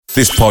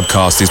This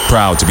podcast is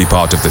proud to be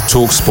part of the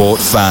TalkSport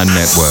Fan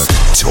Network.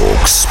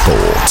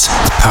 TalkSport.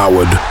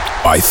 Powered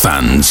by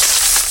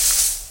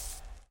fans.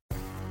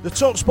 The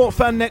TalkSport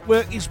Fan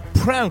Network is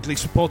proudly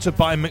supported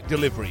by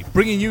McDelivery,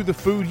 bringing you the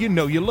food you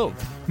know you love.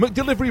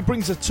 McDelivery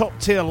brings a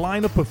top-tier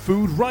lineup of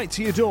food right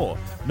to your door.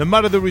 No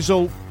matter the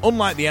result,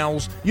 unlike the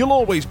Owls, you'll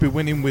always be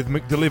winning with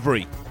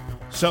McDelivery.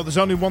 So there's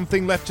only one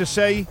thing left to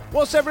say,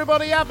 what's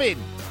everybody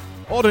having?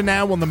 Order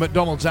now on the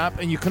McDonald's app,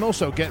 and you can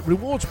also get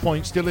rewards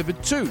points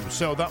delivered too,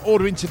 so that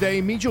ordering today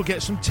means you'll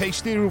get some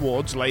tasty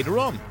rewards later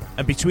on.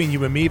 And between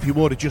you and me, if you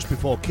order just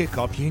before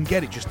kick-off, you can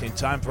get it just in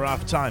time for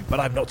half-time, but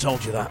I've not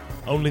told you that.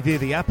 Only via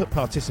the app at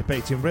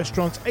participating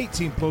restaurants,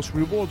 18 plus,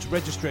 rewards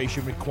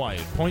registration required.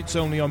 Points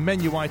only on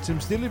menu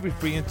items, delivery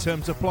free and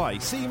terms apply.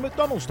 See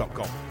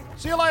mcdonalds.com.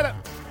 See you later.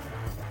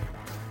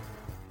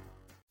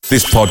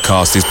 This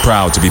podcast is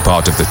proud to be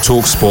part of the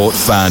TalkSport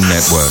Fan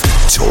Network.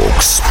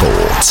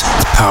 TalkSport.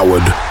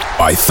 Powered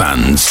by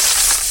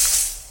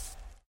fans.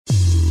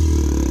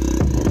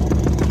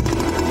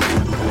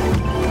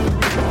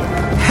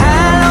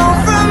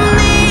 Hello from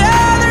the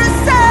other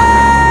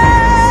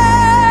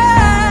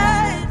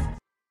side.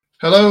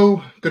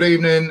 Hello, good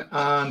evening,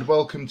 and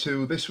welcome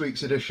to this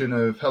week's edition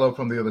of Hello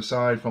from the Other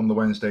Side from the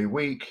Wednesday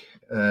week.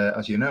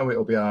 As you know,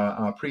 it'll be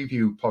our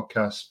preview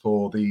podcast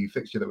for the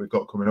fixture that we've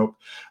got coming up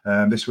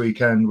this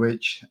weekend,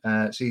 which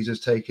sees us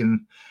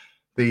taking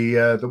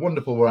the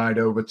wonderful ride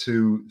over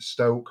to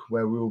Stoke,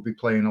 where we will be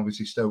playing,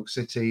 obviously, Stoke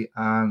City.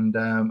 And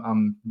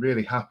I'm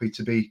really happy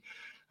to be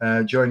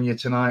joining you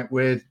tonight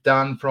with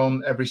Dan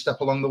from Every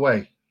Step Along the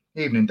Way.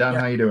 Evening, Dan.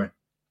 How you doing?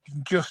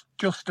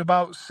 Just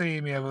about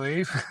seeing me, I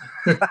believe.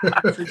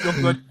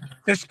 Good.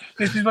 This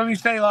is when we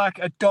say like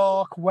a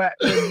dark, wet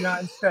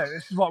United States.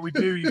 This is what we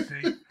do, you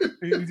see.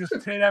 We just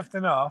turn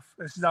everything off.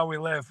 This is how we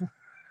live.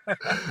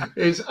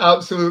 It's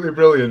absolutely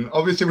brilliant.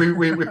 Obviously,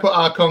 we put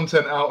our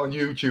content out on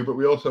YouTube, but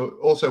we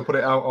also put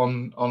it out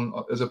on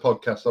as a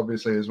podcast,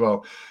 obviously, as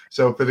well.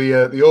 So for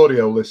the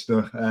audio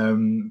listener,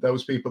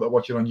 those people that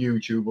watch it on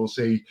YouTube will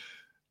see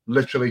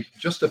literally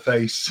just a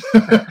face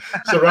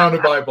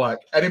surrounded by black.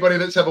 Anybody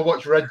that's ever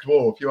watched Red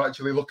Dwarf, you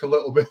actually look a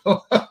little bit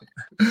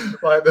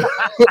like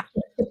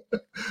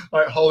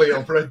like Holly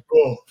on Red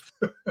Dwarf.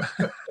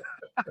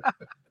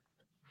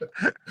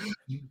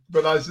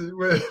 But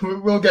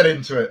we'll get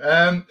into it.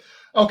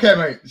 Okay,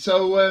 mate.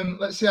 So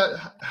let's see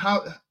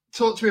how.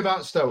 Talk to me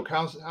about Stoke.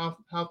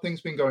 How things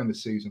been going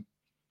this season?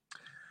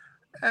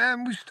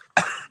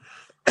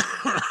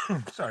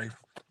 Sorry.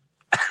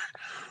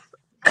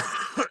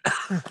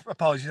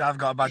 Apologies, I've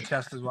got a bad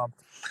chest as well.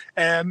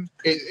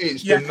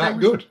 It's been that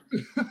good.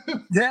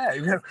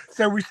 Yeah,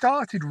 so we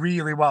started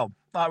really well.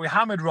 Like, we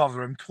hammered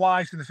Rotherham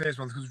twice in the first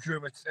one because we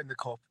drew them in the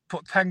cup,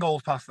 put 10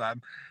 goals past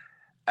them,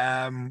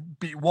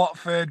 beat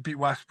Watford, beat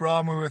West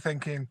Brom. We were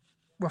thinking,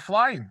 we're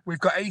flying. We've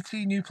got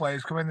 18 new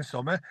players coming this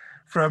summer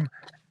from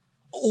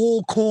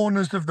all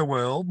corners of the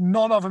world.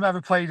 None of them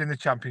ever played in the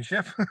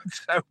Championship.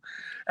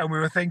 And we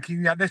were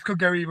thinking, yeah, this could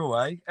go either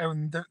way.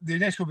 And the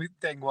initial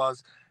thing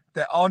was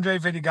that Andre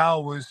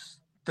Vidigal was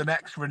the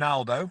next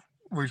Ronaldo,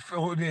 was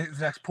the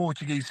next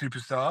Portuguese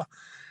superstar,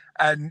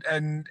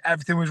 and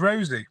everything was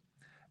rosy.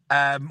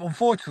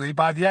 Unfortunately,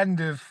 by the end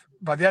of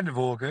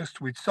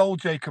August, we'd sold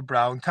Jacob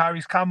Brown,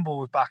 Tyrese Campbell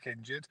was back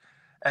injured,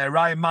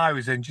 Ryan Mai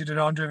was injured, and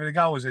Andre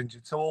Vidigal was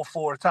injured. So all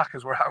four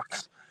attackers were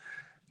out.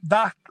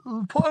 That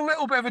put a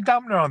little bit of a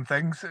dampener on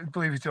things,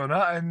 believe it or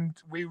not, and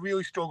we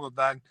really struggled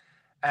then.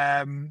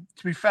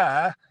 To be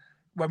fair,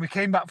 when we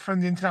came back from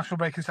the international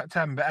break in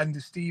September,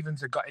 Ender Stevens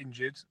had got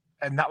injured,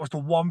 and that was the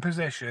one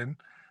position.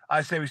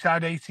 I'd say we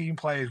signed 18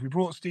 players. We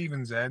brought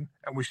Stevens in,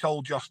 and we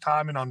sold Josh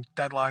Timon on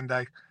deadline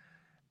day,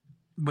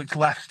 which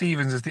left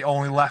Stevens as the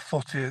only left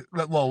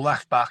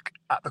back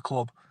at the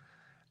club.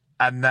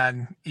 And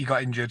then he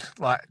got injured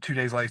like 2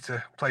 days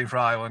later, playing for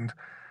Ireland,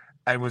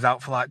 and was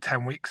out for like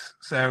 10 weeks.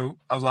 So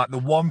I was like, the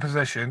one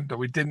position that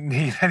we didn't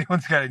need anyone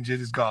to get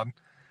injured is gone.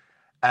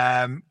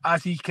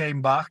 As he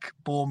came back,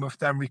 Bournemouth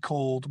then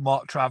recalled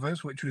Mark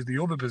Travers, which was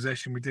the other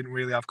position we didn't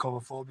really have cover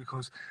for,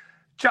 because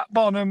Jack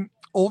Bonham,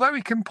 although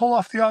he can pull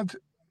off the odd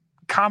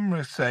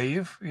camera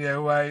save,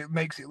 where it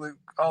makes it look,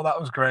 oh, that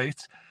was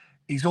great,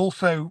 he's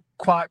also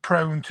quite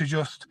prone to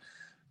just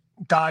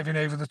diving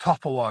over the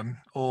top of one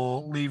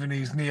or leaving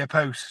his near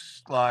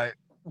posts like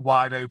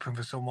wide open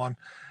for someone.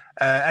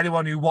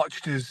 Anyone who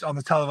watched us on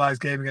the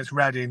televised game against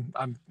Reading,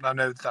 and I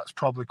know that's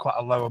probably quite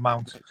a low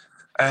amount,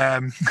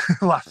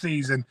 last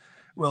season,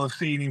 will have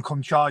seen him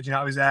come charging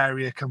out of his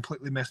area,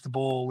 completely miss the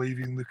ball,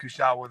 leaving Lucas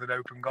Shaw with an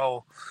open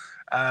goal.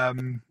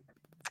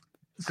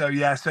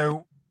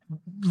 So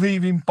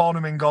leaving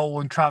Bonham in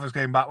goal and Travers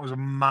going back was a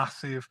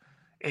massive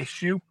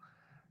issue.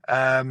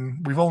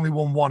 We've only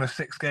won 1 of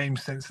 6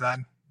 games since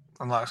then,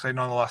 and like I say,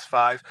 none of the last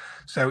 5.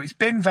 So it's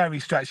been very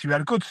stretchy. We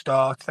had a good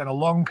start, then a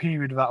long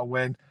period without a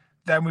win.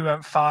 Then we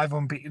went 5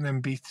 unbeaten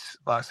and beat,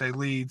 like I say,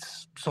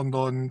 Leeds,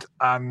 Sunderland,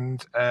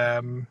 and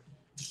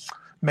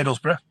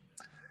Middlesbrough,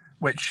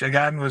 which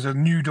again was a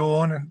new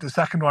dawn, the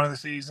second one of the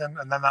season,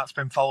 and then that's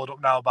been followed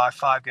up now by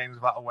 5 games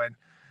without a win.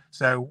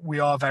 So we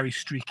are very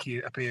streaky,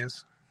 it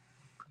appears.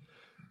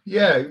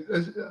 Yeah,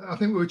 I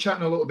think we were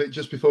chatting a little bit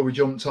just before we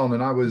jumped on,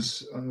 and I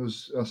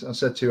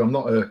said to you, I'm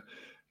not an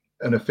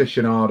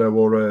aficionado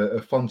or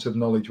a font of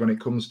knowledge when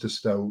it comes to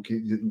Stoke.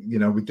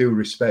 We do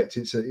respect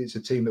it's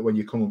a team that when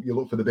you come up, you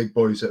look for the big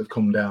boys that have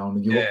come down,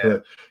 and you look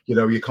for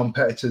your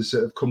competitors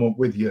that have come up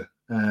with you,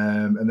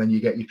 and then you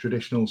get your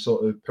traditional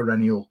sort of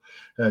perennial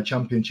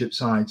championship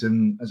sides.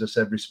 And as I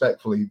said,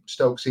 respectfully,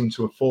 Stoke seem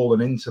to have fallen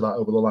into that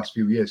over the last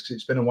few years, because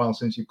it's been a while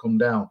since you've come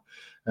down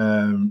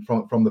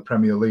from the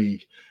Premier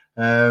League.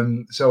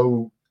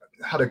 So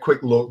had a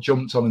quick look,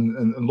 jumped on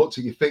and looked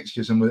at your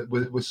fixtures, and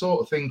we're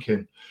sort of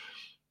thinking,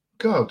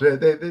 God,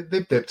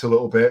 they've dipped a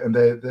little bit, and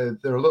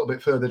they're a little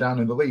bit further down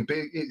in the league. But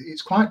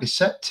it's quite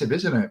deceptive,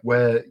 isn't it?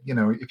 Where,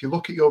 if you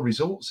look at your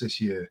results this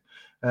year,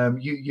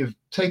 you've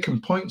taken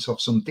points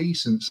off some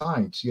decent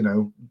sides.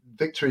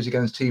 Victories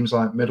against teams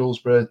like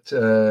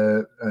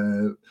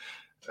Middlesbrough.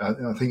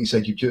 I think you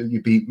said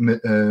you beat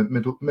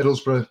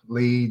Middlesbrough,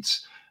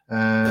 Leeds.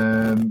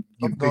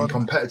 You've been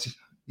competitive.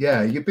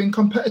 Yeah, you've been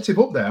competitive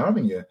up there,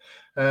 haven't you?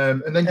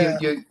 And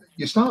then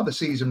you start the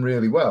season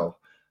really well.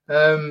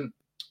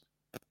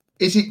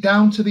 Is it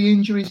down to the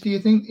injuries, do you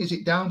think? Is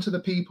it down to the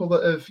people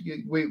that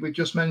we've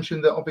just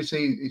mentioned, that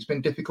obviously it's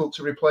been difficult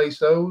to replace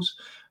those?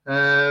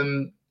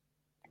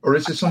 Or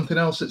is there something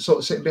else that's sort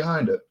of sitting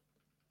behind it?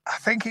 I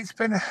think it's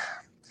been...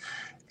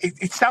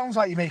 It sounds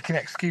like you're making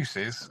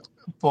excuses,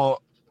 but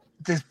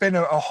there's been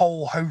a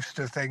whole host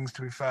of things,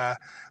 to be fair.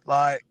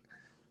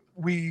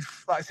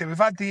 We've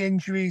had the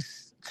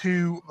injuries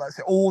to,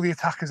 all the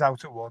attackers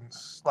out at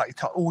once,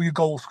 all your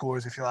goal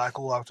scorers, if you like,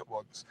 all out at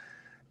once.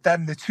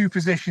 Then the two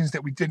positions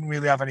that we didn't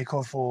really have any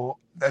cover for,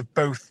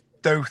 both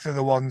are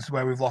the ones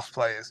where we've lost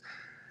players.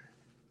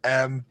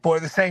 But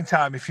at the same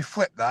time, if you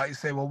flip that, you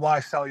say, well, why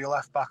sell your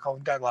left back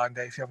on deadline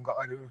day if you haven't got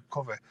any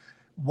cover?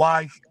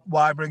 Why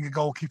bring a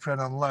goalkeeper in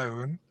on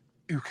loan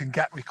who can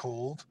get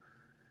recalled?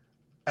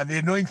 And the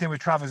annoying thing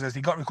with Travers is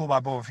he got recalled by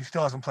both. He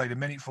still hasn't played a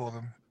minute for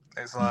them.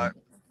 It's like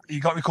he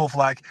got recalled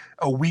for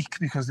a week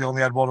because they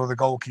only had one other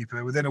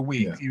goalkeeper. Within a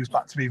week, he was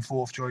back to being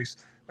fourth choice,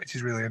 which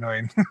is really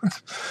annoying.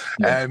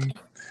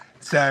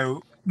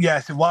 So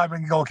why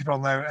bring a goalkeeper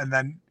on loan and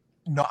then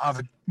not have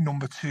a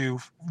number two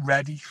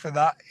ready for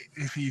that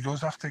if he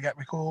does have to get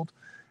recalled?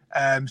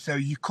 So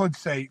you could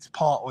say it's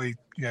partly,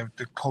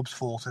 the club's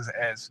fault as it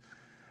is.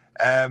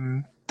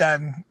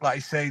 Then, like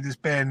you say, there's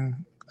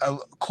been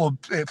club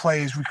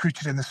players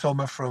recruited in the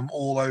summer from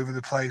all over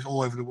the place,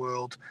 all over the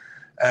world,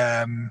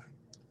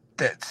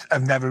 that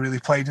have never really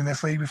played in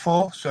this league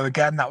before. So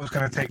again, that was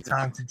going to take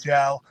time to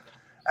gel.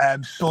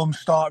 Some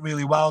start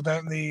really well,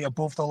 don't they,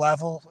 above the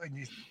level,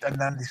 and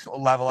then they sort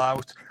of level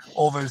out.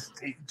 Others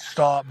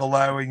start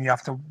below, and you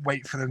have to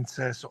wait for them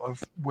to sort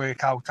of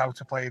work out how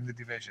to play in the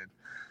division.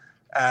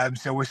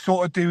 So we're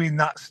sort of doing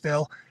that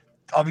still.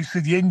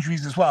 Obviously, the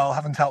injuries as well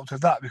haven't helped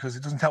with that, because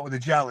it doesn't help with the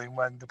gelling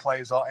when the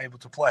players aren't able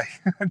to play.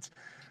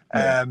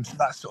 So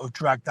that's sort of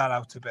dragged that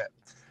out a bit.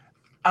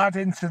 Add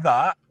into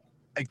that,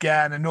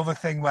 again, another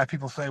thing where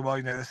people say,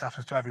 well, this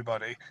happens to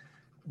everybody.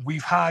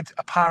 We've had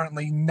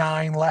apparently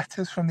 9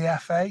 letters from the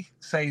FA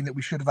saying that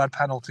we should have had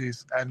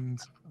penalties, and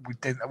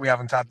we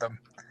haven't had them.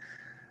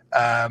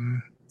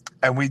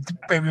 And we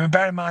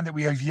bear in mind that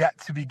we have yet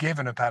to be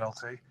given a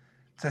penalty.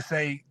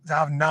 To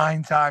have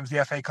 9 times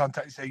the FA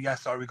contact and say,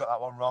 yes, sorry, we got that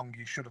one wrong,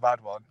 you should have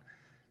had one.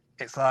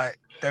 It's like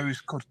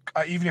those could,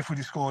 even if we'd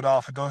have scored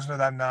half a dozen of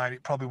them 9,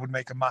 it probably would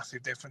make a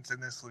massive difference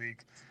in this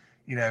league.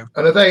 And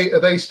are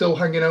they still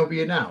hanging over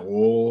you now,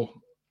 or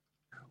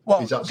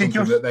is that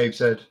something that they've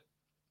said?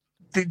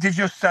 They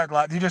just said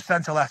they just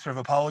sent a letter of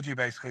apology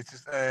basically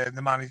to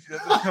the manager.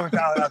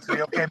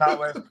 Came out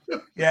with,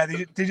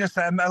 they just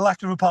sent a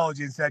letter of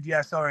apology and said,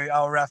 sorry,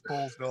 our ref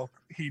balls up.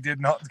 He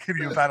did not give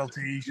you a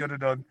penalty. He should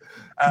have done.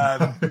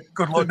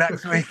 Good luck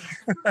next week.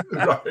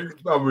 Right,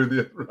 I'm with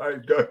you.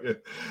 Right, got you.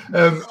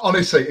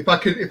 Honestly, if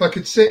I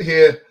could sit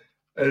here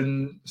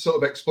and sort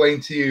of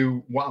explain to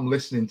you what I'm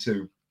listening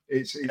to,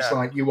 it's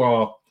like you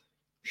are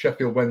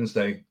Sheffield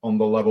Wednesday on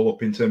the level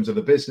up in terms of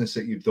the business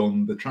that you've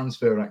done, the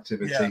transfer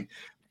activity,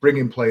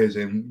 bringing players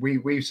in.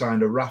 We've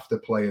signed a raft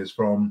of players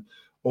from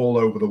all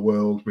over the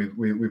world.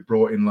 We've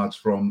brought in lads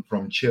from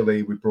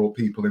Chile. We brought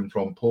people in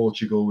from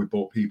Portugal. We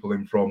brought people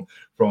in from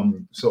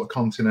sort of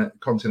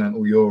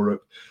continental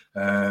Europe.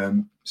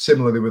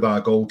 Similarly with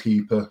our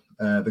goalkeeper,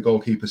 the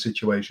goalkeeper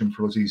situation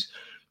for us,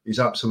 he's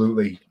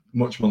absolutely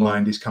much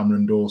maligned, is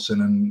Cameron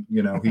Dawson, and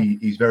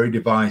he's very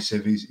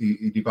divisive.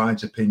 He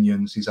divides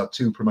opinions. He's had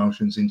 2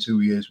 promotions in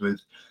 2 years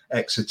with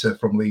Exeter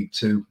from League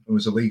Two, and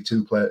was a League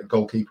Two player,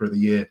 goalkeeper of the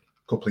year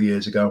a couple of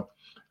years ago.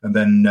 And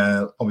then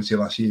obviously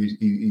last year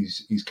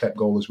he's kept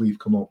goal as we've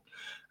come up.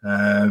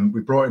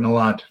 We brought in a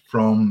lad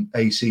from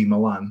AC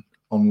Milan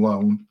on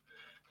loan,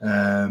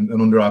 and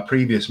under our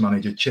previous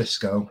manager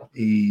Chisco,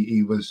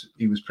 he was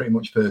pretty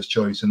much first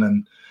choice, and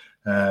then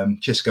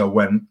Chisco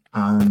went,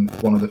 and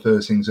one of the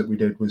first things that we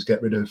did was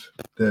get rid of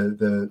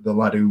the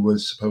lad who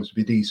was supposed to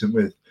be decent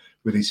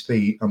with his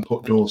feet, and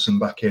put Dawson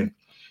back in.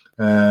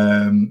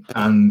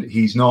 and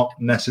he's not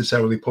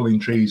necessarily pulling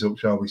trees up,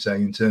 shall we say,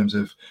 in terms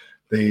of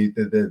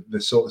the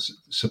sort of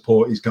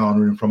support he's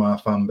garnering from our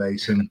fan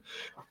base. And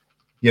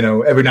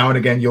every now and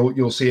again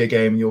you'll see a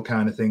game and you'll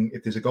kind of think,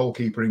 if there's a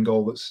goalkeeper in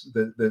goal that's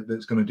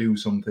going to do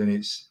something,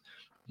 it's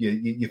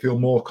you feel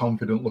more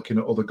confident looking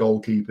at other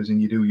goalkeepers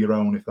and you do your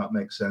own, if that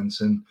makes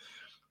sense. And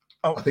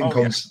I think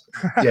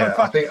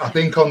I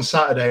think on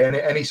Saturday,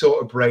 any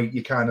sort of break,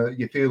 you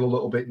feel a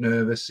little bit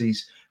nervous.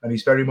 He's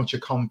very much a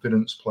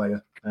confidence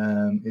player.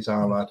 Is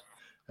our lad.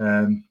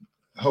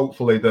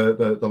 Hopefully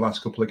the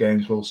last couple of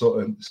games will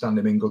sort of stand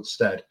him in good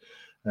stead,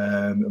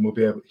 and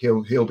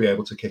he'll be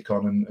able to kick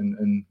on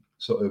and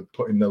sort of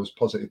put in those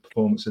positive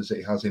performances that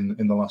he has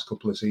in the last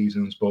couple of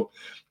seasons. But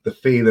the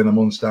feeling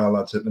amongst our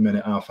lads at the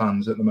minute, our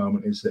fans at the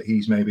moment, is that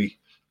he's maybe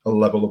a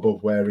level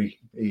above where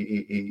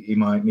he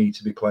might need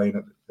to be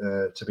playing,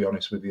 to be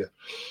honest with you.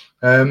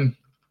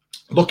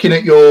 Looking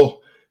at your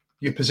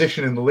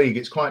position in the league,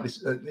 it's quite.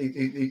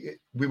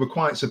 We were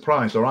quite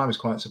surprised, or I was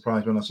quite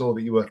surprised when I saw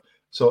that you were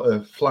sort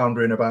of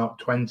floundering about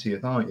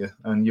 20th, aren't you?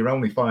 And you're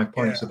only 5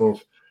 points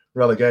above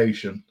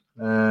relegation.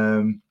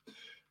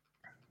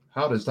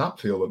 How does that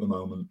feel at the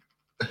moment?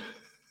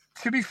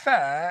 To be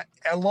fair,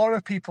 a lot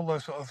of people are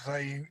sort of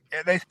saying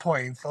at this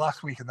point, the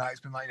last week and that,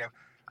 it's been like,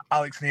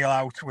 Alex Neil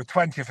out, we're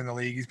 20th in the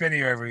league. He's been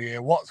here every year.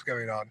 What's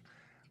going on?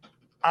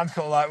 I'm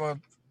sort of like, well,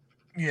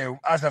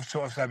 as I've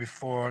sort of said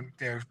before,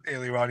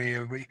 earlier on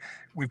here,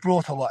 we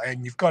brought a lot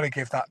in. You've got to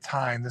give that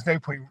time. There's no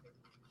point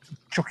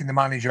chucking the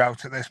manager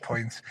out at this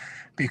point,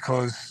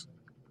 because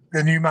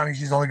the new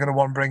manager's only going to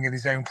want to bring in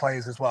his own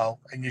players as well.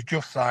 And you've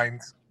just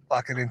signed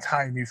like an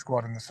entire new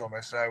squad in the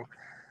summer. So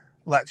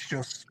let's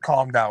just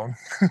calm down,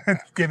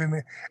 give him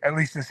at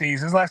least a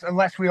season,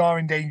 unless we are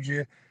in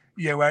danger.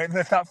 Where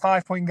if that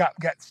 5 point gap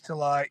gets to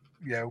 1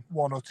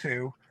 or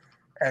 2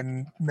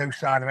 and no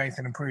sign of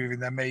anything improving,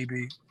 then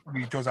maybe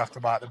we does have to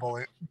bite the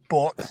bullet.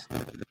 But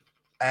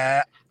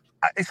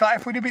it's like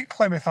if we'd have beat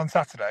Plymouth on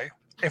Saturday,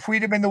 if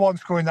we'd have been the one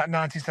scoring that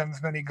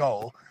 97th minute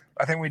goal,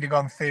 I think we'd have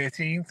gone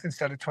 13th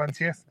instead of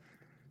 20th.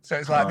 So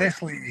it's like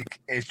This league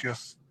is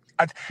just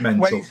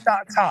when it's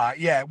that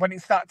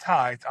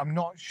tight. I'm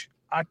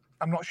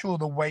not sure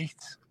the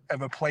weight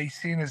of a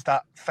placing is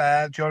that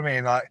fair. Do you know what I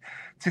mean? Like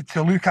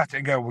to look at it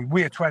and go,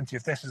 we're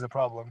 20th. This is a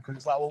problem, because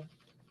it's like, well,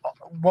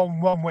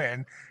 one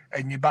win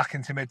and you're back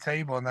into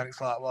mid-table, and then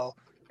it's like, well,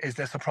 is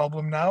this a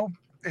problem now?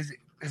 Is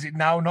it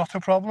now not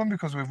a problem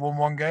because we've won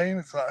one game?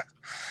 It's like,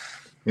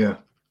 yeah.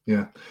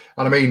 And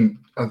I mean,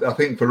 I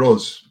think for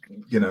us,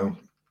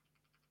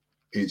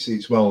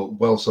 it's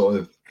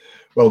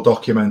well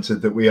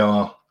documented that we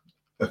are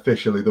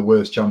officially the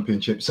worst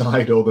championship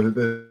side, or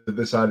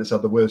the side that's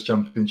had the worst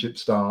championship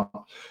start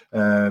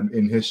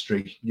in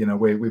history.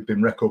 We've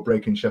been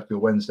record-breaking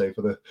Sheffield Wednesday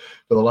for the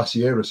last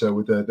year or so,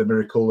 with the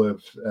miracle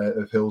of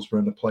Hillsborough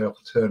and the playoff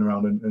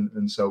turnaround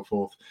and so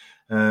forth.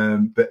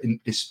 But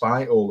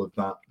despite all of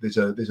that, there's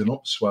an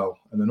upswell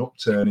and an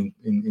upturn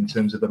in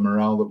terms of the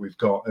morale that we've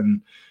got.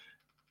 And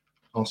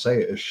I'll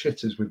say it, as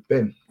shit as we've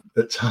been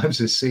at times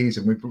this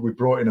season, we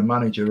brought in a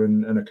manager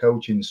and a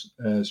coaching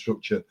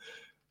structure.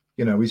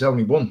 He's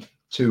only won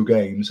 2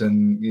 games,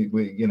 and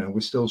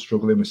we're still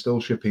struggling. We're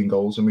still shipping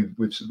goals, and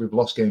we've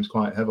lost games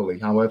quite heavily.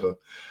 However,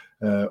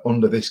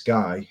 under this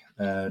guy,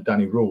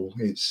 Danny Rule,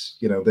 it's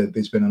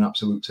there's been an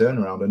absolute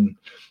turnaround. And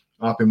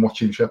I've been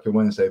watching Sheffield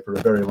Wednesday for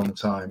a very long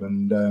time,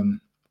 and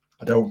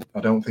I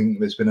don't think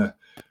there's been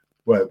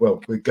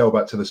well, we go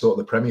back to the sort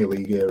of the Premier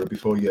League era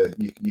before you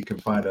can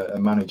find a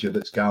manager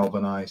that's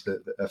galvanised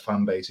a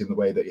fan base in the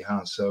way that he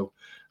has. So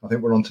I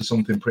think we're onto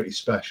something pretty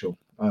special.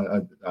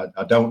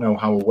 I don't know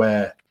how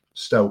aware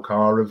Stoke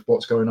are of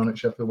what's going on at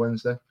Sheffield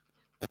Wednesday.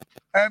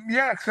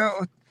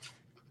 So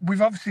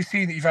we've obviously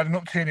seen that you've had an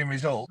upturn in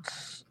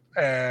results,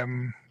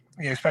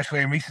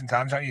 especially in recent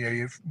times, haven't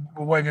you?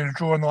 We're winning a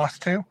draw in the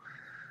last 2.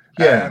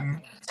 Yeah.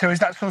 So is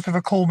that sort of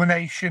a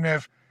culmination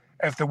of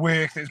the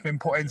work that's been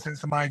put in since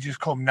the manager's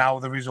come? Now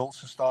the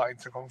results are starting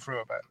to come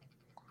through a bit.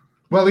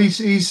 Well,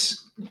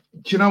 he's do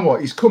you know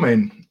what? He's come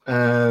in,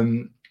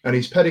 and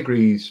his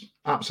pedigree's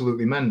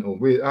absolutely mental.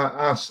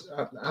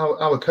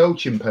 Our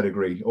coaching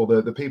pedigree, or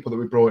the people that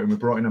we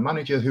brought in a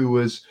manager who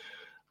was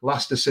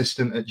last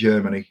assistant at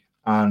Germany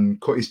and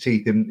cut his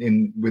teeth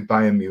in with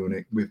Bayern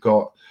Munich. We've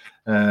got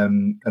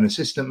an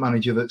assistant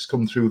manager that's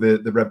come through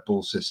the Red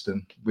Bull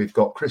system. We've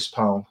got Chris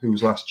Powell,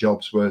 whose last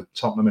jobs were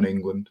Tottenham and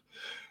England.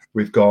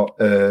 We've got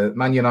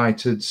Man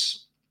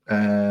United's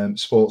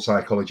sports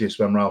psychologist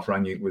when Ralph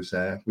Rangnick was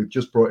there. We've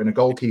just brought in a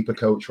goalkeeper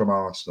coach from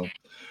Arsenal.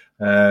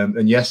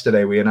 And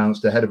yesterday we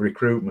announced a head of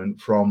recruitment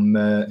from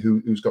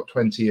who's got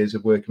 20 years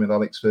of working with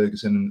Alex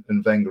Ferguson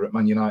and Wenger at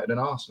Man United and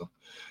Arsenal.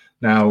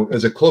 Now,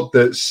 as a club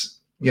that's,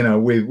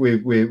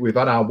 we've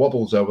had our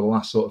wobbles over the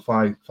last sort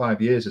of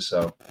five years or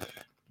so,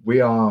 we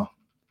are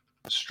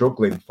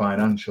struggling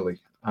financially.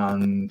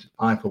 And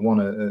I, for one,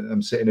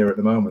 am sitting here at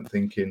the moment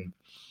thinking,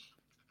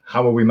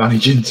 how are we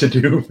managing to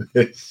do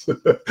this?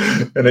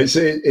 And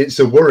it's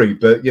a worry,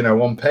 but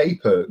on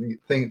paper,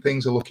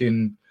 things are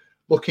looking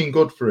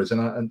good for us.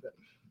 And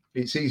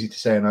it's easy to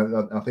say, and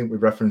I think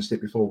we've referenced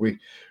it before.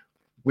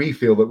 We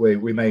feel that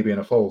we may be in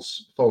a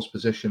false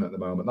position at the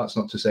moment. That's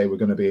not to say we're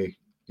going to be,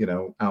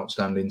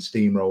 outstanding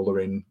steamroller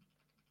in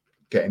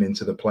getting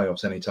into the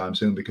playoffs anytime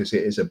soon, because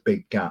it is a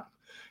big gap.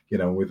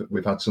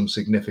 We've had some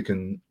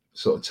significant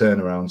sort of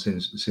turnaround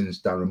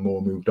since Darren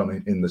Moore moved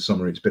on in the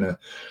summer. It's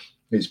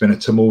been a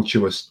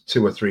tumultuous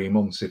 2 or 3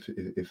 months,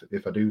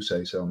 if I do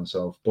say so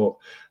myself. But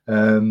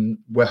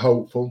we're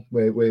hopeful.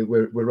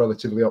 We're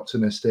relatively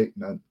optimistic.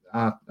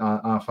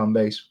 Our fan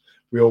base,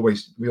 we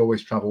always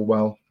travel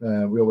well.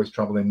 We always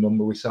travel in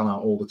number. We sell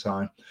out all the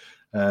time.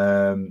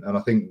 And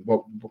I think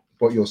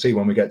what you'll see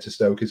when we get to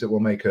Stoke is that we'll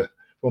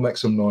make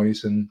some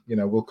noise, and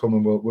we'll come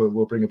and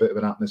we'll bring a bit of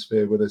an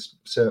atmosphere with us.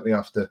 Certainly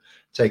after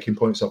taking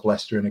points off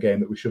Leicester in a game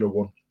that we should have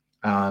won,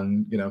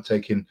 and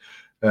taking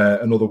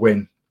another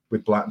win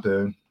with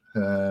Blackburn.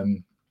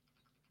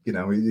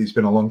 It's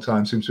been a long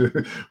time since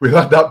we've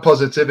had that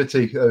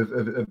positivity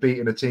of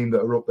beating a team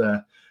that are up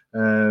there.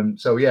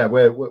 So yeah,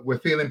 we're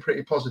feeling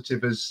pretty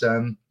positive as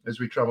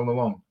we travel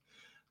along.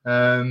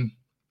 And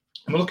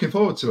we're looking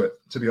forward to it,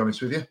 to be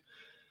honest with you.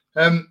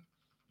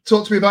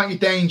 Talk to me about your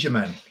danger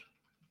men.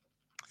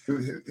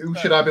 Who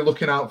should I be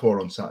looking out for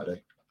on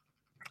Saturday?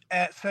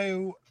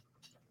 So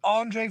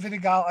Andre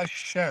Vidigal has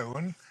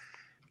shown,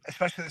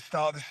 especially at the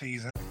start of the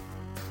season.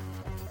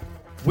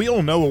 We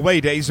all know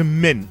away days are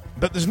mint,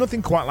 but there's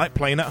nothing quite like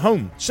playing at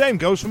home. Same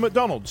goes for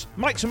McDonald's.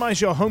 Maximise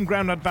your home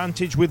ground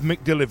advantage with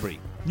McDelivery.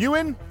 You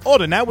in?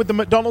 Order now with the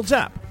McDonald's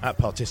app. At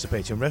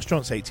participating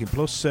restaurants, 18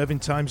 plus, serving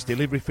times,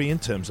 delivery fee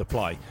and terms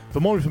apply. For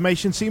more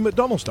information, see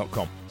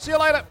mcdonalds.com. See you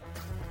later.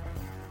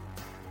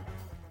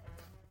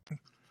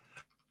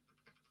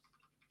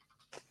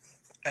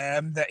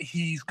 That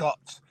he's got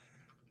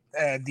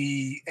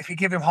if you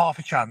give him half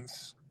a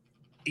chance,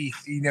 he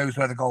knows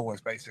where the goal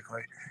was,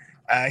 basically.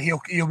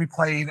 He'll be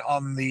playing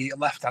on the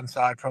left-hand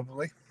side,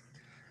 probably.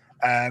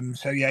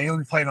 He'll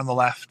be playing on the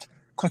left,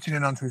 cutting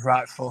in onto his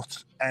right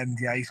foot, and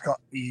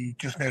he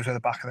just knows where the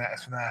back of the net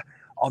is from there.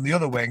 On the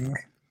other wing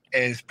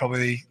is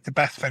probably the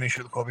best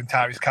finisher at the club in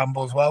Tyrese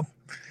Campbell as well.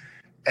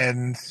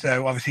 And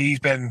so obviously he's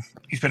been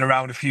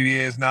around a few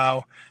years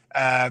now.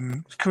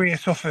 His career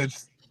suffered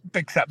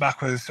big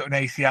setback with sort of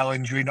an ACL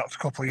injury, knocked a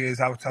couple of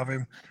years out of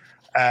him.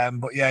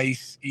 But yeah,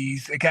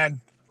 he's again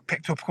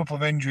picked up a couple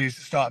of injuries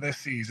to start this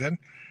season.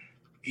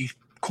 He's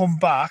come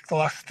back the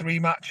last 3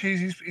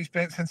 matches he's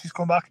been since he's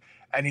come back,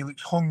 and he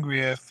looks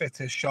hungrier,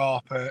 fitter,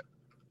 sharper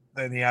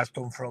than he has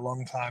done for a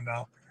long time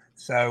now.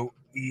 So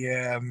he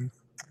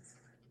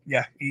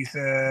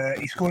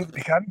scored at the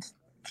weekend.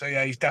 So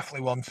yeah, he's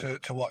definitely one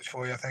to watch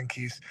for you. I think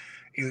he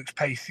looks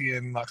pacey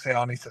and, like I say,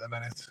 on it at the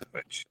minute,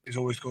 which is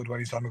always good when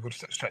he's on a good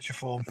stretch of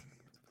form.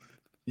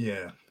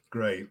 Yeah,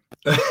 great.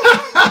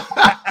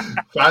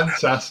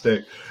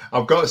 Fantastic.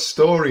 I've got a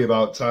story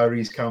about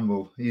Tyrese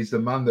Campbell. He's the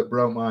man that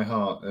broke my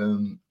heart.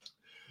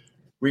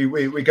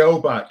 We go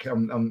back.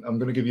 I'm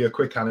going to give you a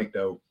quick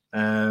anecdote.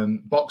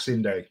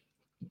 Boxing Day,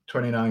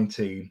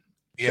 2019.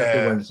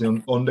 Sheffield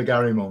Wednesday under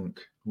Gary Monk.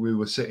 We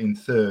were sitting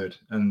third,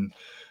 and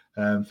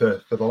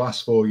for the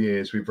last 4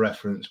 years, we've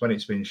referenced when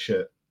it's been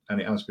shit. And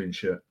it has been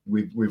shit.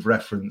 We've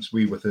referenced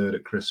we were third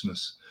at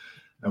Christmas,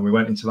 and we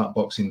went into that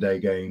Boxing Day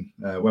game,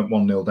 went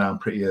 1-0 down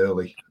pretty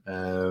early,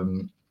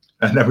 and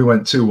then we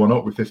went 2-1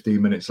 up with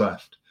 15 minutes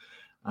left,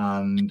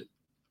 and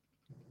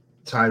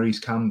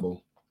Tyrese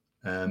Campbell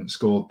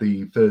scored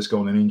the first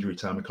goal in injury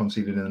time and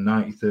conceded in the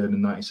 93rd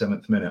and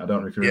 97th minute. I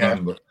don't know if you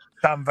remember.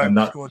 Sam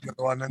Vogel scored the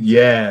other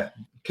one.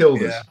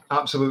 Killed us.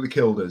 Absolutely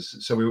killed us.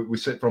 So we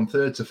sit from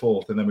third to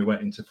fourth, and then we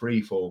went into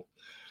free fall.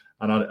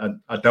 And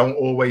I don't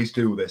always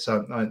do this.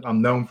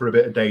 I'm known for a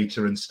bit of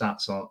data and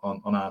stats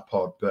on our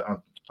pod, but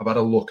I've had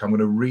a look. I'm going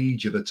to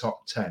read you the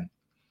top 10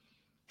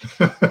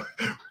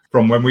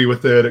 from when we were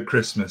third at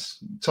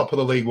Christmas. Top of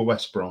the league were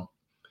West Brom.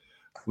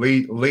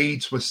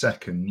 Leeds were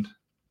second.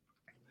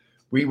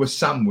 We were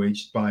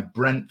sandwiched by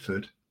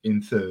Brentford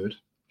in third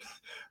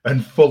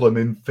and Fulham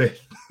in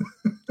fifth.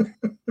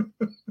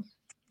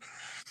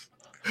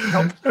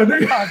 Not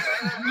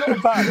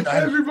bad.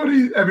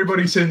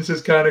 Everybody since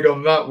has kind of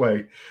gone that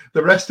way.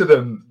 The rest of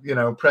them,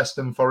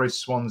 Preston, Forest,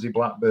 Swansea,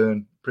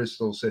 Blackburn,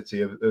 Bristol City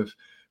have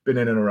been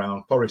in and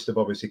around. Forest have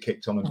obviously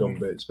kicked on and done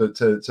bits, but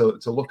to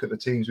look at the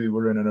teams we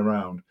were in and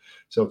around.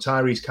 So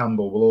Tyrese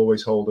Campbell will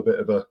always hold a bit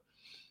of a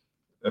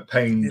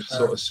pained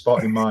sort of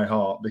spot in my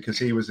heart, because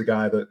he was the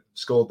guy that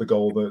scored the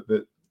goal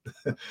that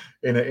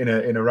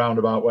in a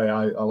roundabout way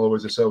I'll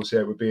always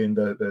associate with being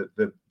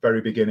the very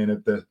beginning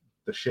of the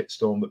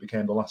shitstorm that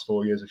became the last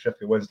 4 years of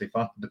Sheffield Wednesday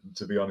fandom,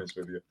 to be honest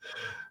with you.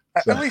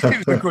 At least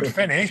it was a good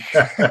finish.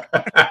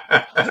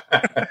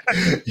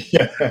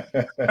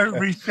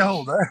 Over his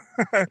shoulder.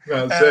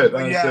 That's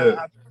it.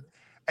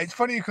 It's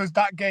funny because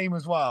that game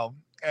as well,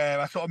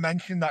 I sort of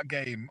mentioned that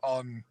game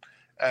on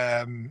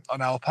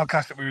our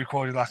podcast that we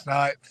recorded last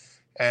night,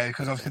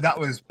 because obviously that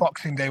was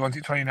Boxing Day,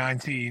 wasn't it,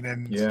 2019,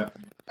 and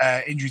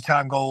injury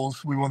time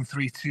goals, we won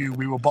 3-2.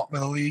 We were bottom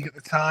of the league at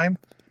the time.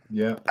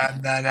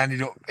 And then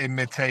ended up in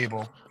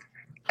mid-table.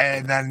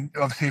 And then,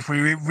 obviously, if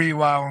we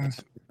rewound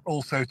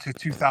also to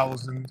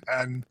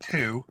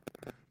 2002,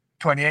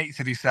 28th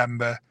of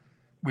December,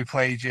 we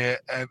played you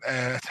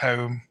at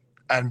home,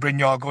 and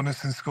Brynjar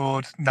Gunnarsson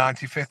scored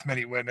 95th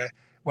minute winner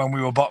when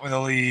we were bottom of the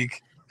league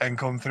and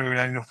come through and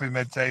ended up in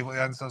mid-table at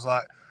the end. So I was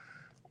like,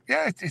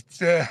 yeah, it's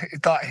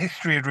that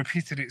history had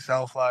repeated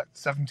itself like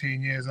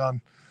 17 years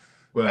on.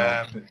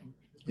 Well,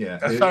 yeah.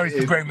 Sorry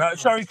to bring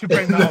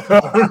that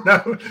up.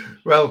 No.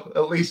 Well,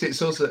 at least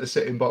it's us that are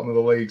sitting bottom of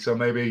the league, so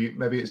maybe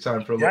it's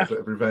time for a little bit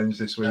of revenge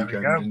this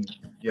weekend. And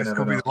you this never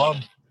could be know. the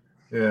one.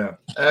 Yeah.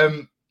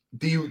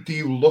 Do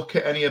you look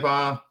at any of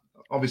our?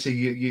 Obviously,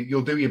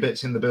 you'll do your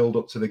bits in the build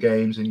up to the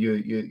games, and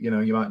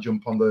you might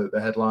jump on the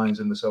headlines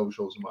and the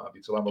socials and what have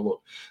you to have a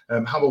look.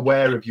 How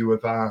aware of you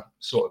of our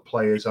sort of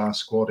players, our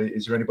squad?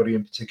 Is there anybody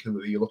in particular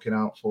that you're looking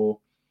out for?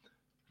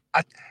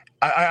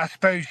 I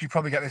suppose you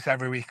probably get this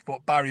every week,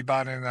 but Barry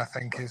Bannon, I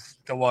think, is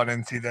the one,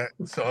 isn't he, that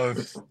sort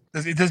of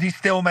does he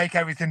still make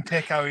everything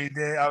tick how he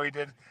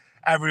did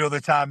every other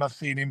time I've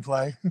seen him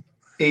play?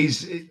 Do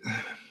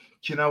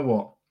you know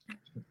what?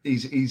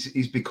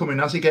 He's becoming,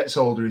 as he gets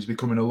older, he's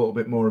becoming a little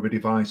bit more of a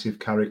divisive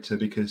character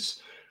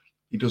because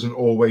he doesn't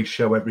always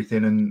show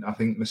everything, and I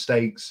think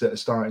mistakes that are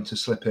starting to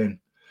slip in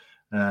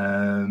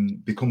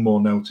become more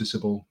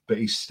noticeable. But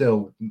he's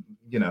still,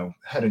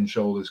 head and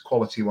shoulders,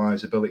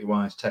 quality-wise,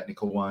 ability-wise,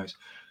 technical-wise,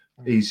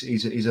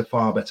 he's a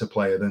far better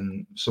player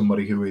than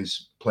somebody who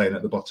is playing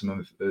at the bottom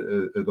of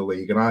the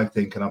league. And I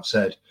think, and I've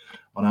said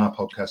on our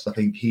podcast, I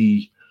think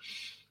he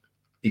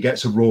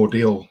gets a raw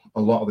deal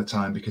a lot of the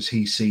time because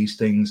he sees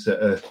things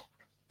that are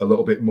a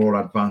little bit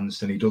more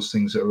advanced and he does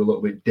things that are a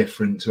little bit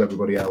different to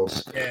everybody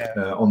else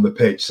on the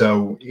pitch.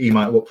 So he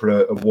might look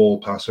for a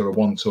wall pass or a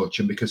one touch,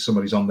 and because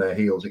somebody's on their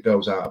heels, it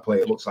goes out of play.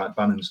 It looks like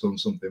Bannon's done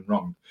something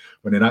wrong,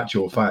 when in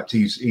actual fact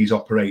he's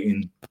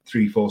operating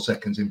 3-4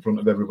 seconds in front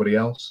of everybody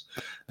else.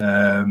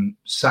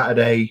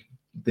 Saturday,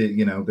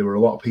 there were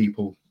a lot of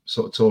people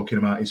sort of talking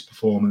about his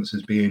performance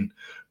as being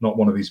not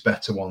one of his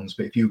better ones.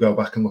 But if you go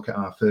back and look at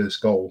our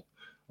first goal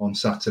on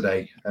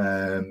Saturday,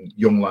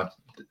 young lad,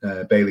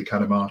 Bailey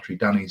Cadamartri,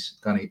 Danny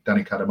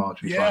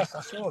Cadamartri. Yes,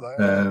 I saw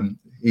that.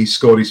 He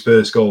scored his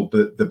first goal,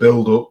 but the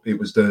build-up, it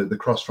was the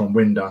cross from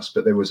Windass,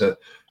 but there was a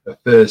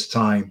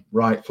first-time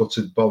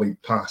right-footed volley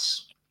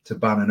pass to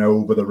Bannon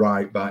over the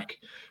right back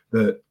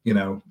that,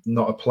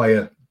 not a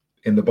player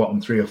in the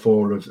bottom 3 or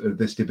 4 of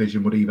this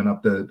division would even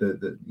have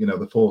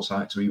the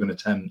foresight to even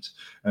attempt,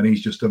 and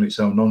he's just done it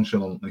so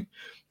nonchalantly.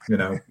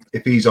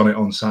 If he's on it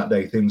on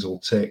Saturday, things will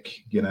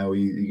tick.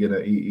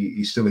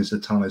 He still is the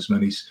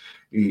talisman.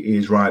 He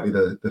is rightly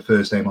the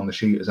first name on the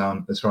sheet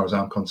as far as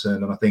I'm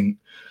concerned, and I think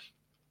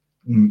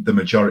the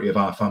majority of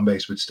our fan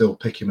base would still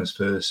pick him as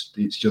first.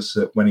 It's just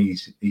that when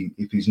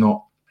if he's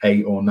not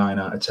 8 or 9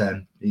 out of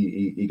 10,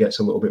 he gets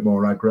a little bit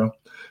more aggro.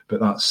 But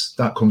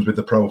that comes with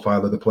the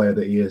profile of the player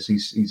that he is.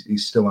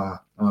 He's still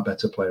our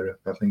better player,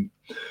 I think.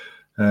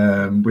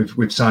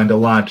 We've signed a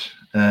lad,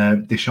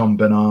 Dishon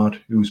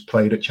Bernard, who's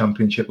played at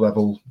championship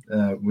level,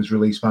 was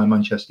released by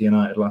Manchester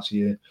United last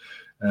year,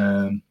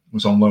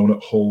 was on loan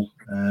at Hull.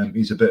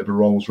 He's a bit of a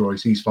Rolls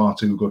Royce. He's far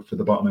too good for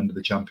the bottom end of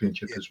the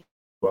championship as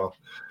well.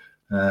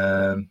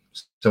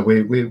 So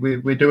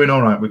we're doing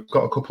all right. We've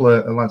got a couple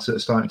of lads that are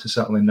starting to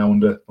settle in now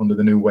under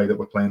the new way that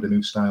we're playing, the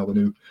new style,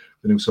 the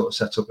new sort of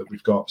setup that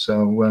we've got.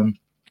 So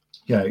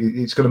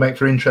it's going to make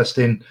for an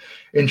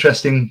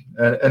interesting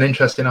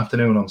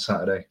afternoon on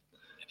Saturday.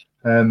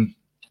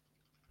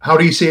 How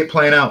do you see it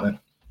playing out then?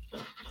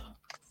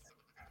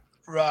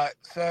 Right.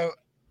 So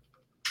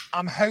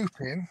I'm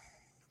hoping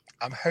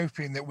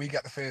that we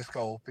get the first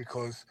goal,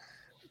 because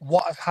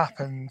what has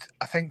happened,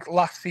 I think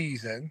last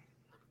season,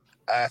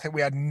 I think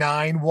we had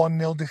 9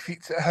 1-0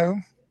 defeats at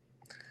home,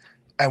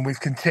 and we've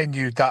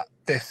continued that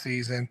this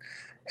season,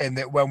 in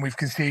that when we've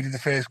conceded the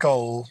first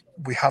goal,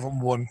 we haven't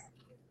won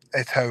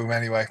at home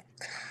anyway.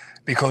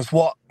 Because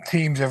what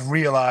teams have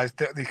realised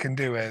that they can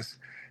do is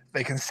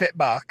they can sit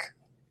back,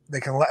 they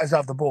can let us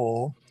have the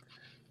ball,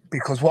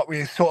 because what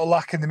we sort of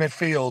lack in the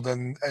midfield,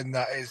 and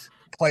that is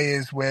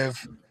players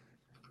with,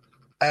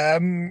 how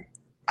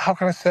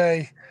can I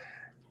say,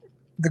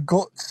 the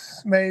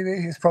guts, maybe,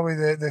 is probably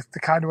the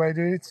kind of way to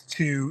do it,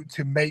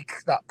 to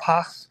make that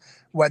pass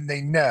when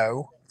they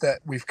know that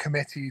we've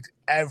committed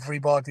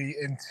everybody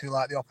into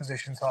like the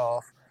opposition's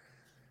half,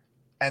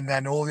 and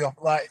then all the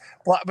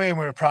Blackburn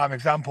were a prime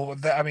example.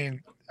 But I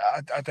mean,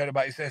 I don't know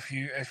about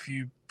you if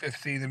you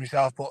see them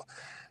yourself, but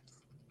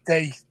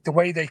the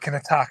way they can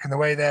attack and the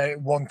way they're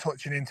one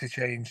touch and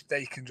interchange,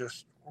 they can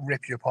just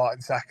rip you apart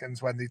in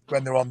seconds when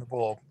they're on the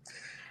ball.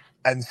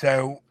 And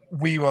so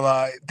we were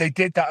like, they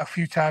did that a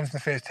few times in the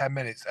first 10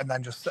 minutes, and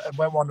then just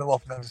went 1-0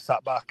 up and then just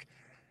sat back.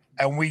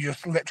 And we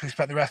just literally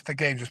spent the rest of the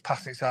game just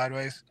passing it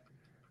sideways,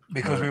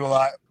 because we were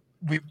like,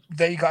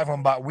 they got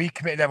everyone back, we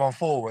committed everyone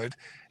forward,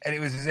 and it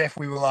was as if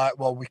we were like,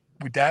 well, we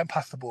daren't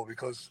pass the ball,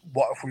 because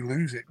what if we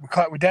lose it?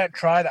 We daren't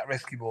try that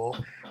risky ball,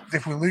 because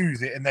if we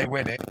lose it and they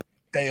win it,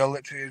 they are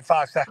literally in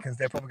 5 seconds,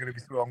 they're probably going to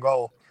be through on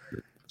goal,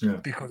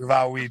 because of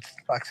how we'd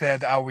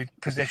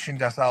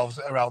positioned ourselves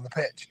around the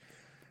pitch.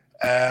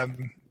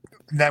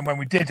 And then when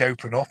we did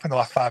open up in the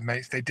last 5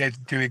 minutes, they did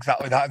do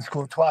exactly that and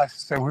scored twice.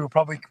 So we were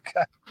probably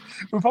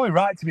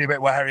right to be a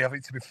bit wary of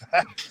it, to be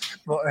fair.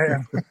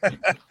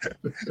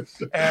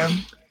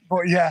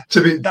 But yeah.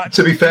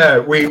 To be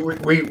fair,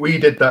 we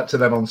did that to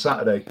them on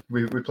Saturday.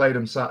 We played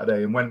them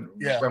Saturday and went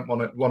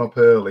one up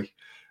early,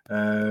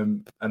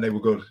 and they were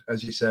good.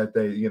 As you said,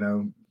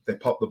 they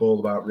popped the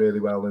ball about really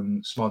well,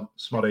 and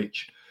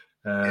Smodic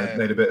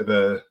made a bit of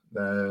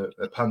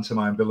a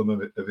pantomime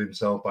villain of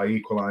himself by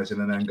equalising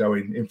and then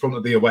going in front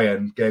of the away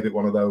end, gave it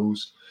one of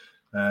those.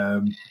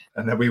 And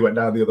then we went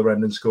down the other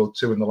end and scored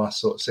 2 in the last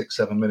sort of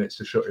 6-7 minutes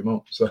to shut him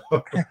up. So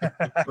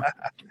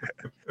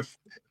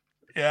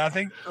yeah, I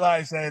think, like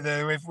I say,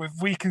 though, if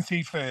we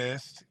concede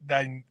first,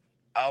 then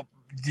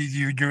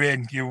you're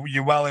in.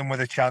 You're well in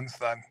with a chance.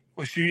 Then,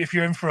 if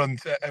you're in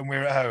front and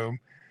we're at home,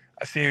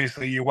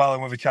 seriously, you're well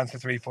in with a chance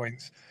of 3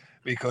 points,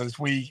 because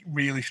we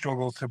really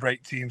struggle to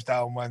break teams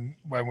down when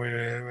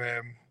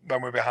we're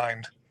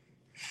behind.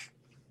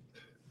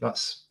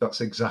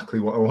 That's exactly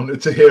what I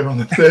wanted to hear on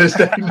the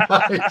Thursday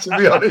night. To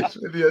be honest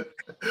with you,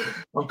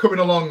 I'm coming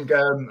along.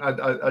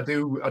 I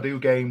do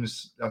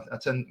games.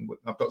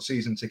 I've got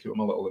season ticket with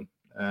my little one,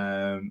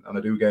 and I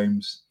do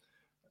games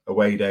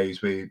away days.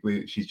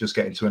 She's just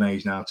getting to an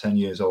age now, 10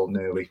 years old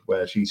nearly,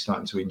 where she's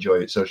starting to enjoy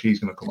it. So she's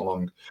going to come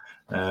along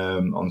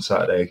on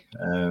Saturday.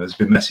 Has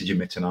been messaging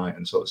me tonight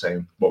and sort of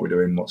saying what we're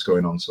doing, what's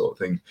going on, sort of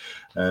thing.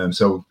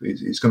 So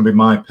it's going to be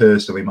my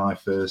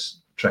first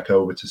trek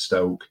over to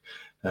Stoke.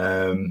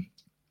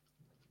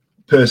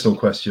 Personal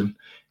question: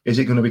 is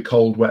it going to be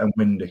cold, wet, and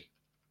windy?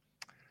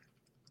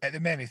 At the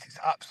minute, it's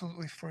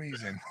absolutely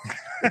freezing.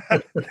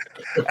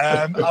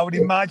 I would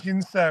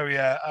imagine so.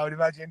 Yeah, I would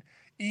imagine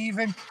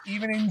even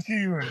in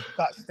June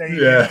that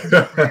stadium can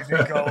be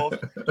freezing cold.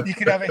 You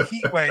could have a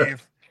heat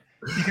wave.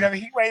 You can have a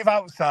heat wave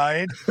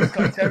outside. It's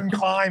got its own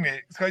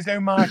climate. It's got its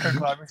own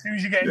microclimate. As soon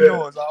as you get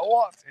indoors, like,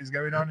 what is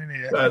going on in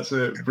here? That's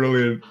it.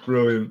 Brilliant.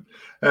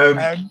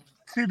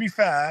 To be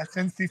fair,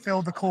 since they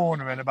filled the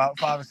corner in about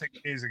 5 or 6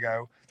 years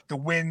ago, the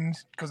wind,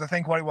 because I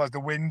think what it was, the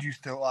wind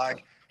used to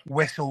like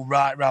whistle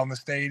right around the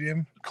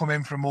stadium, come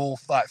in from all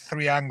like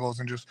 3 angles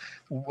and just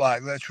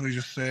like literally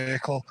just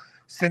circle.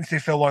 Since they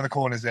filled one of the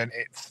corners in,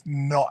 it's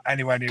not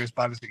anywhere near as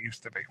bad as it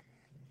used to be.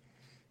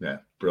 Yeah,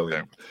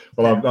 brilliant.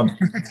 Well, I'm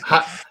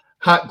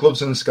hat,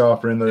 gloves, and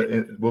scarf are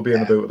will be in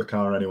the boot of the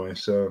car anyway.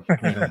 So,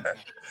 yeah.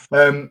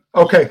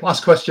 Okay,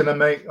 last question then,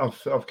 mate.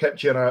 I've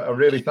kept you, and I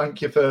really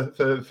thank you for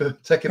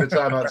taking the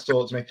time out to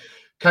talk to me.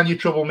 Can you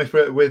trouble me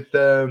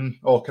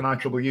or can I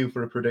trouble you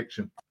for a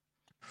prediction?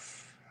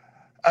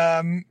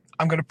 I'm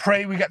going to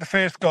pray we get the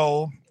first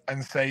goal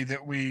and say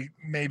that we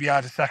maybe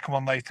add a second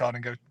one later on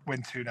and go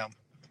win 2-0.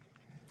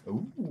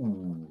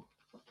 Ooh.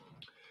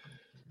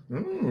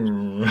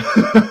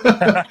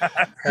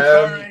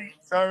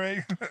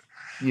 Sorry.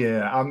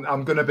 Yeah,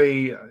 I'm going to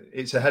be.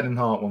 It's a head and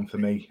heart one for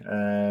me.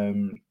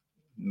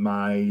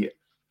 My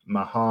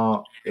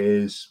heart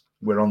is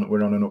we're on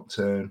an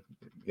upturn.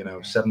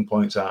 7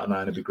 points out of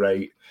 9 would be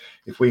great.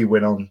 If we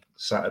win on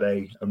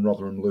Saturday and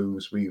Rotherham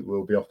lose, we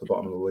will be off the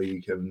bottom of the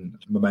league and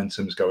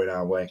momentum's going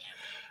our way.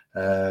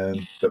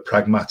 But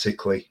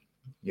pragmatically,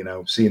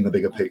 seeing the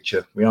bigger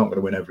picture, we aren't going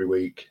to win every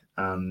week.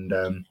 And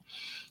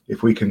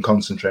if we can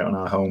concentrate on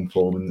our home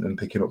form and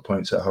picking up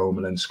points at home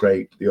and then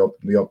scrape the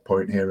odd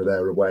point here or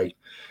there away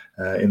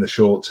in the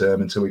short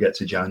term until we get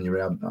to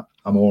January,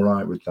 I'm all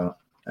right with that.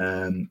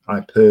 I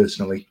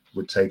personally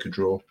would take a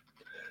draw.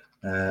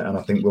 And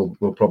I think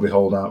we'll probably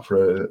hold out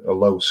for a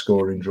low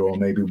scoring draw,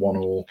 maybe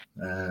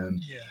 1-1.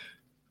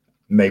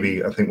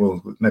 Maybe I think we'll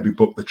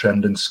book the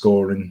trend and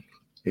score, and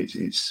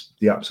it's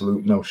the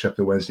absolute no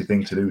Sheffield Wednesday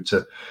thing to do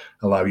to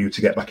allow you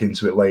to get back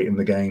into it late in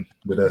the game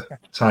with a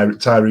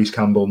Tyrese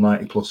Campbell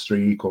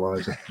 90+3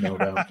 equaliser, no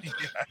doubt.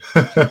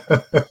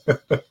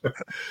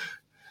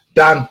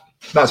 Dan,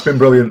 that's been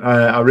brilliant.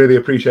 I really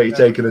appreciate you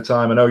taking the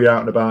time. I know you're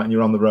out and about and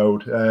you're on the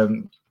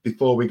road.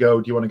 Before we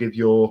go, do you want to give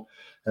your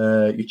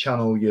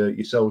channel,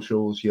 your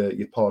socials,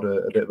 your pod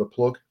a bit of a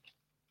plug?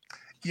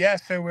 Yeah,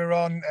 so we're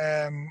on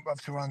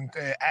obviously we're on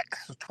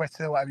X or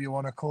Twitter, whatever you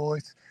want to call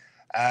it.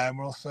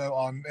 We're also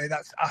on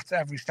that's at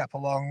Every Step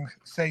Along.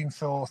 Same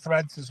for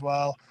Threads as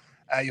well.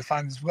 You'll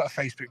find we've got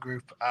a Facebook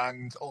group,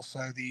 and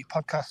also the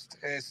podcast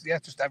is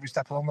just Every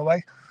Step Along the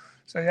Way.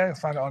 So you'll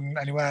find it on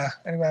anywhere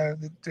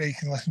that you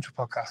can listen to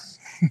a podcast.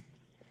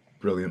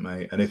 Brilliant,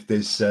 mate. And if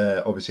there's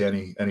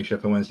obviously any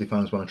Sheffield Wednesday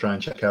fans want to try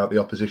and check out the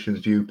opposition's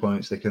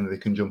viewpoints, they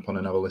can jump on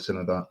and have a listen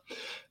to that.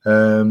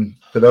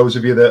 For those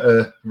of you that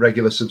are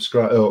regular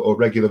subscribers or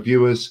regular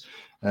viewers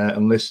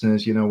and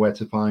listeners, you know where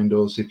to find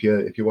us. If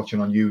you're watching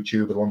on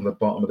YouTube, along the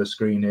bottom of the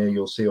screen here,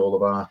 you'll see all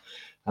of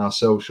our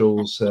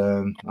socials.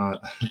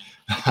 Our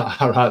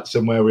at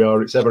somewhere we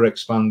are. It's ever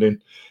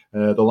expanding.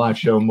 The live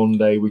show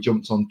Monday, we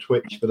jumped on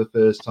Twitch for the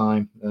first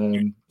time.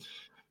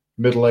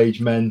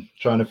 Middle-aged men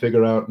trying to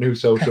figure out new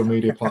social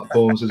media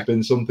platforms has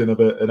been something of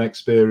an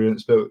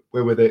experience, but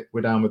we're with it.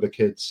 We're down with the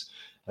kids.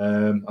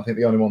 I think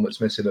the only one that's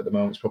missing at the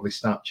moment is probably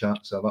Snapchat,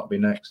 so that'll be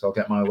next. I'll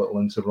get my little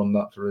one to run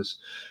that for us.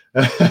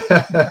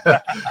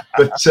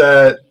 But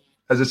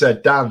as I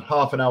said, Dan,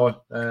 half an hour,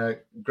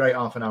 great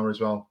half an hour as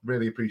well.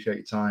 Really appreciate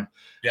your time.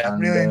 Yeah,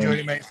 really enjoyed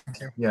it, mate.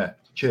 Thank you. Yeah,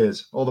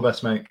 cheers. All the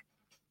best, mate.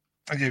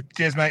 Thank you.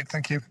 Cheers, mate.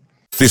 Thank you.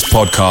 This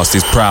podcast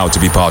is proud to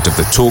be part of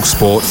the Talk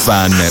Sport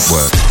Fan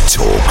Network.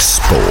 Talk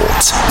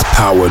Sport.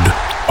 Powered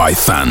by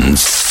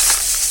fans.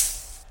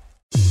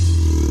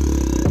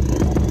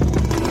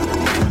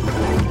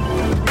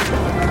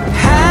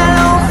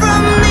 Hello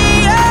from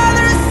the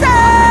other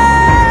side.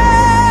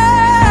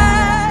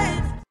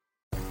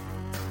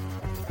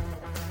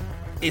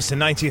 It's the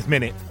 90th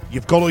minute.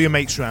 You've got all your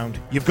mates round.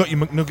 You've got your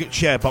McNugget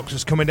share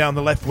boxes coming down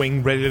the left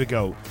wing ready to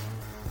go.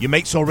 Your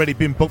mate's already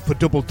been booked for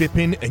double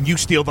dipping and you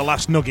steal the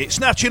last nugget,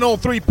 snatching all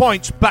 3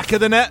 points. Back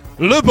of the net,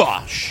 Le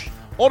Bosch.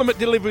 Order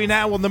McDelivery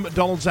now on the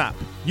McDonald's app.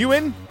 You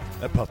in?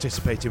 At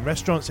participating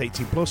restaurants,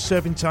 18 plus,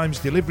 serving times,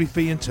 delivery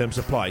fee and terms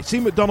apply. See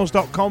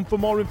mcdonalds.com for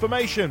more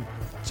information.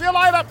 See you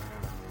later.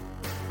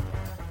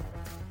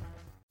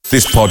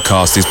 This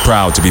podcast is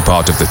proud to be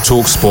part of the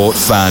Talk Sport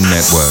Fan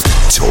Network.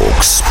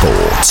 Talk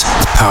Sport.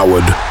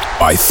 Powered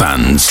by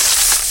fans.